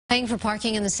Paying for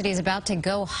parking in the city is about to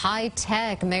go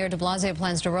high-tech. Mayor de Blasio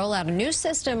plans to roll out a new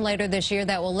system later this year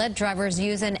that will let drivers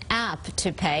use an app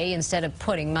to pay instead of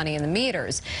putting money in the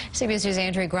meters. CBS News'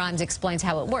 Andrea Grymes explains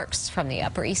how it works from the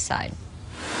Upper East Side.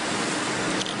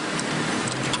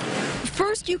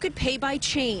 First, you could pay by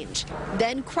change,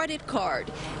 then credit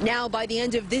card. Now, by the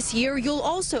end of this year, you'll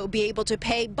also be able to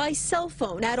pay by cell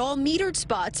phone at all metered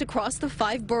spots across the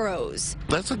 5 boroughs.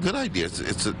 That's a good idea.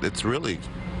 It's really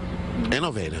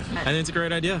innovative. I think it's a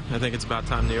great idea. I think it's about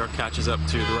time New York catches up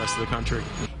to the rest of the country.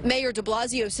 Mayor de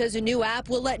Blasio says a new app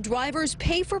will let drivers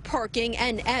pay for parking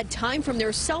and add time from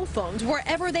their cell phones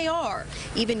wherever they are,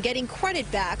 even getting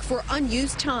credit back for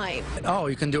unused time. Oh,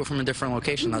 you can do it from a different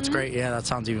location. That's great. Yeah, that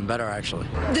sounds even better, actually.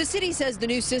 The city says the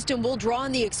new system will draw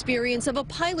on the experience of a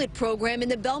pilot program in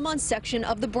the Belmont section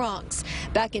of the Bronx.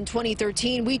 Back in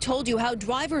 2013, we told you how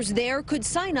drivers there could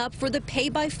sign up for the Pay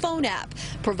by Phone app,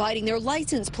 providing their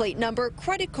license plate number,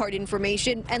 credit card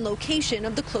information, and location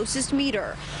of the closest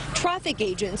meter. Traffic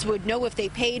agents would know if they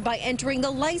paid by entering the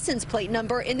license plate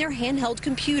number in their handheld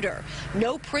computer.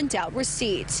 No printout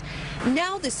receipts.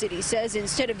 Now the city says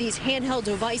instead of these handheld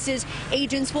devices,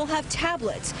 agents will have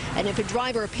tablets. And if a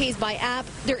driver pays by app,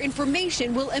 their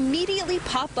information will immediately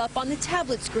pop up on the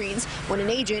tablet screens when an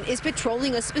agent is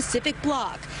patrolling a specific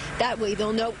block. That way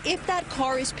they'll know if that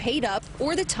car is paid up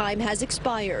or the time has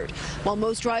expired. While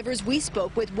most drivers we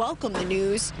spoke with welcome the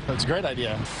news, That's a great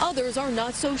idea. others are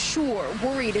not so sure,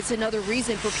 worried it's another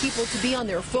reason for people to be on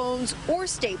their phones or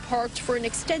stay parked for an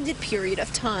extended period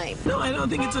of time. No, I don't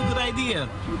think it's a good idea.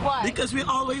 Why? Because we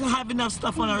always have enough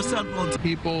stuff on our cell phones.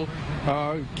 People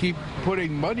keep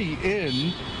putting money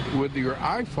in with your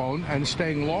iPhone and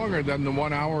staying longer than the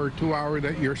 1 hour or 2 hour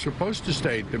that you're supposed to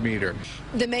stay at the meter.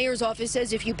 The mayor's office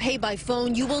says if you pay by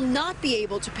phone, you will not be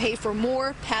able to pay for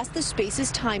more past the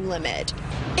space's time limit.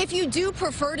 If you do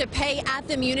prefer to pay at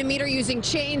the Munimeter using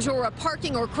change or a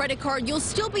parking or credit card, you'll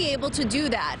still be able to do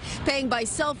that. Paying by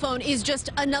cell phone is just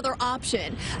another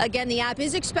option. Again, the app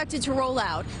is expected to roll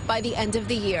out by the end of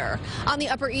the year. On the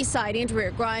Upper East Side,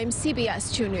 Andrea Grymes,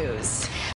 CBS 2 News.